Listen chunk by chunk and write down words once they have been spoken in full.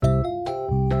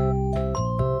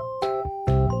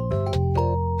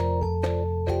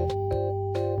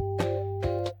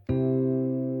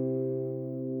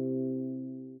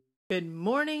Good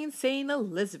morning, St.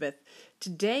 Elizabeth.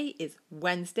 Today is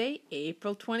Wednesday,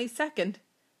 April 22nd.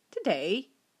 Today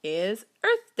is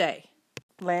Earth Day.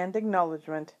 Land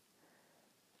Acknowledgement.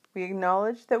 We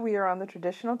acknowledge that we are on the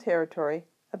traditional territory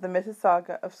of the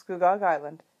Mississauga of Scugog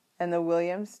Island and the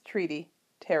Williams Treaty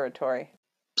Territory.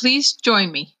 Please join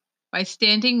me by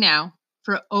standing now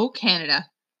for O Canada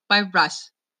by Russ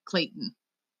Clayton.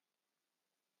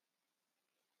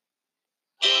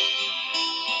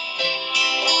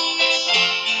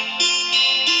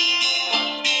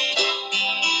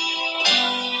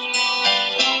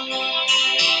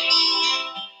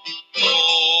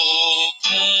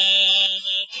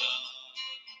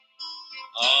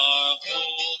 Our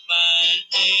home and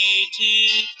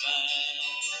native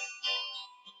land,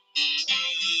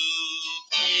 true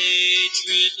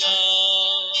patriot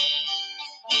love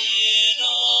in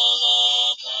all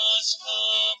of us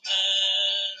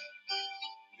command.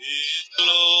 With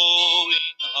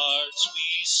glowing hearts we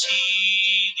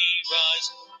see thee rise,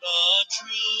 the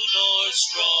true north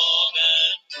strong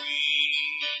and free.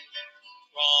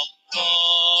 From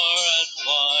far and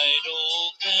wide, O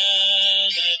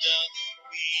Canada,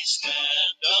 we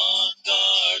stand on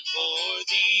guard for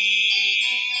thee.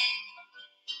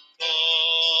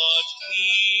 God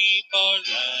keep our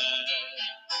land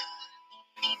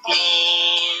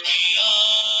glorious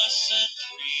and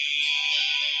free.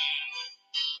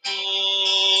 O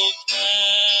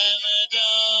Canada,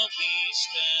 we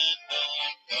stand on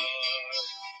guard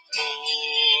for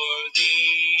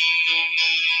thee.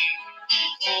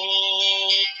 O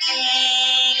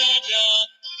Canada,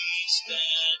 we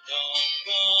stand on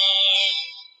guard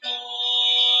for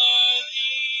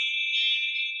thee.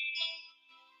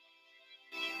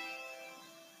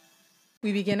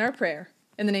 We begin our prayer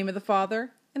in the name of the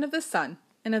Father, and of the Son,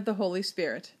 and of the Holy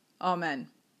Spirit. Amen.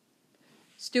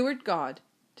 Steward God,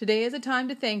 today is a time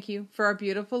to thank you for our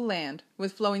beautiful land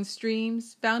with flowing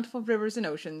streams, bountiful rivers and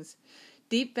oceans,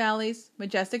 deep valleys,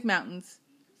 majestic mountains,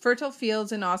 fertile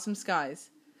fields and awesome skies.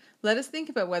 Let us think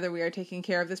about whether we are taking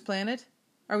care of this planet.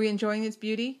 Are we enjoying its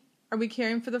beauty? Are we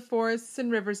caring for the forests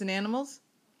and rivers and animals?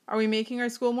 Are we making our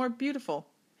school more beautiful?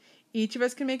 Each of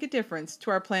us can make a difference to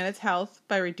our planet's health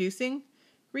by reducing,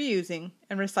 reusing,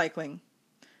 and recycling.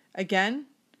 Again,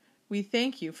 we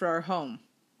thank you for our home,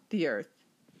 the earth.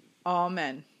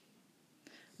 Amen.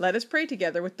 Let us pray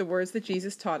together with the words that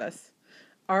Jesus taught us.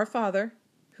 Our Father,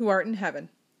 who art in heaven,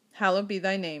 hallowed be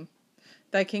thy name.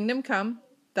 Thy kingdom come,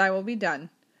 thy will be done,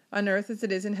 on earth as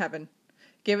it is in heaven.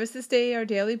 Give us this day our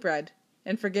daily bread,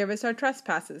 and forgive us our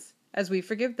trespasses, as we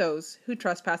forgive those who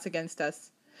trespass against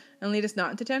us. And lead us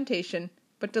not into temptation,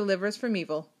 but deliver us from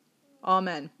evil.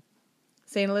 Amen.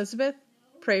 St. Elizabeth,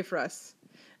 pray for us.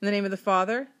 In the name of the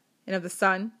Father, and of the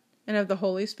Son, and of the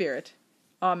Holy Spirit.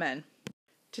 Amen.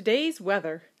 Today's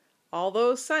weather,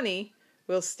 although sunny,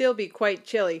 will still be quite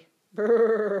chilly.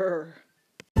 Brrr.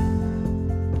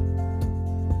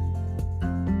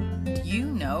 Do you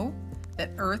know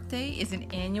that Earth Day is an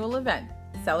annual event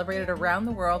celebrated around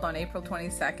the world on April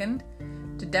 22nd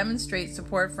to demonstrate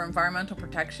support for environmental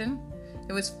protection?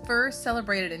 It was first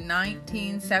celebrated in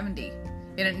 1970,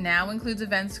 and it now includes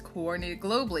events coordinated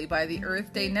globally by the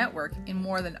Earth Day Network in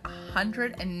more than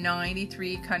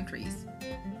 193 countries.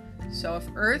 So if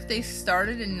Earth Day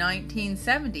started in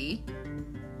 1970,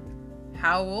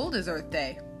 how old is Earth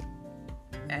Day?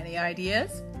 Any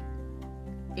ideas?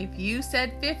 If you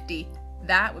said 50,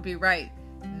 that would be right.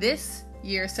 This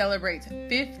year celebrates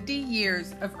 50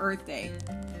 years of Earth Day.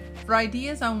 For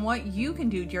ideas on what you can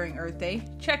do during Earth Day,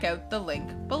 check out the link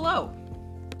below.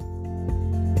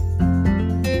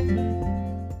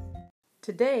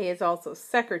 Today is also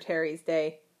Secretary's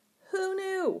Day. Who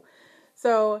knew?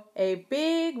 So a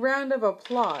big round of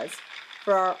applause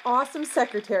for our awesome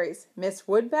secretaries, Miss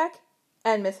Woodbeck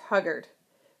and Miss Huggard,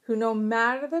 who no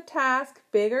matter the task,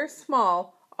 big or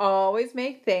small, always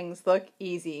make things look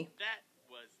easy. That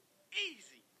was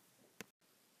easy.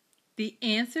 The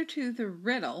answer to the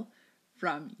riddle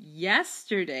from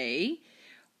yesterday,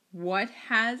 what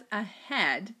has a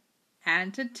head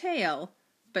and a tail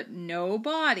but no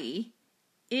body,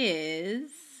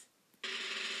 is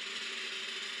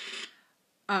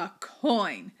a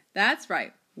coin. That's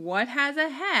right. What has a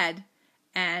head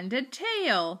and a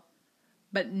tail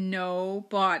but no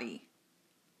body?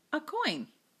 A coin.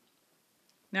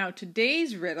 Now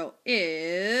today's riddle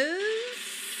is,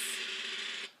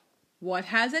 what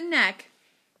has a neck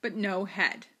but no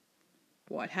head?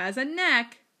 What has a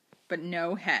neck but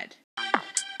no head?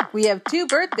 We have two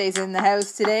birthdays in the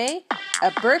house today.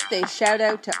 A birthday shout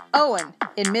out to Owen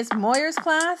in Miss Moyer's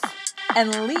class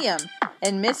and Liam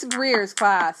in Miss Greer's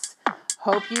class.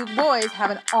 Hope you boys have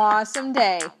an awesome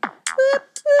day. Whoop,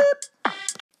 whoop.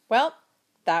 Well,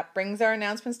 that brings our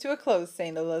announcements to a close,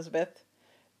 St. Elizabeth.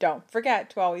 Don't forget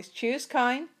to always choose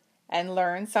kind and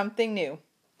learn something new.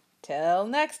 Till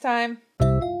next time.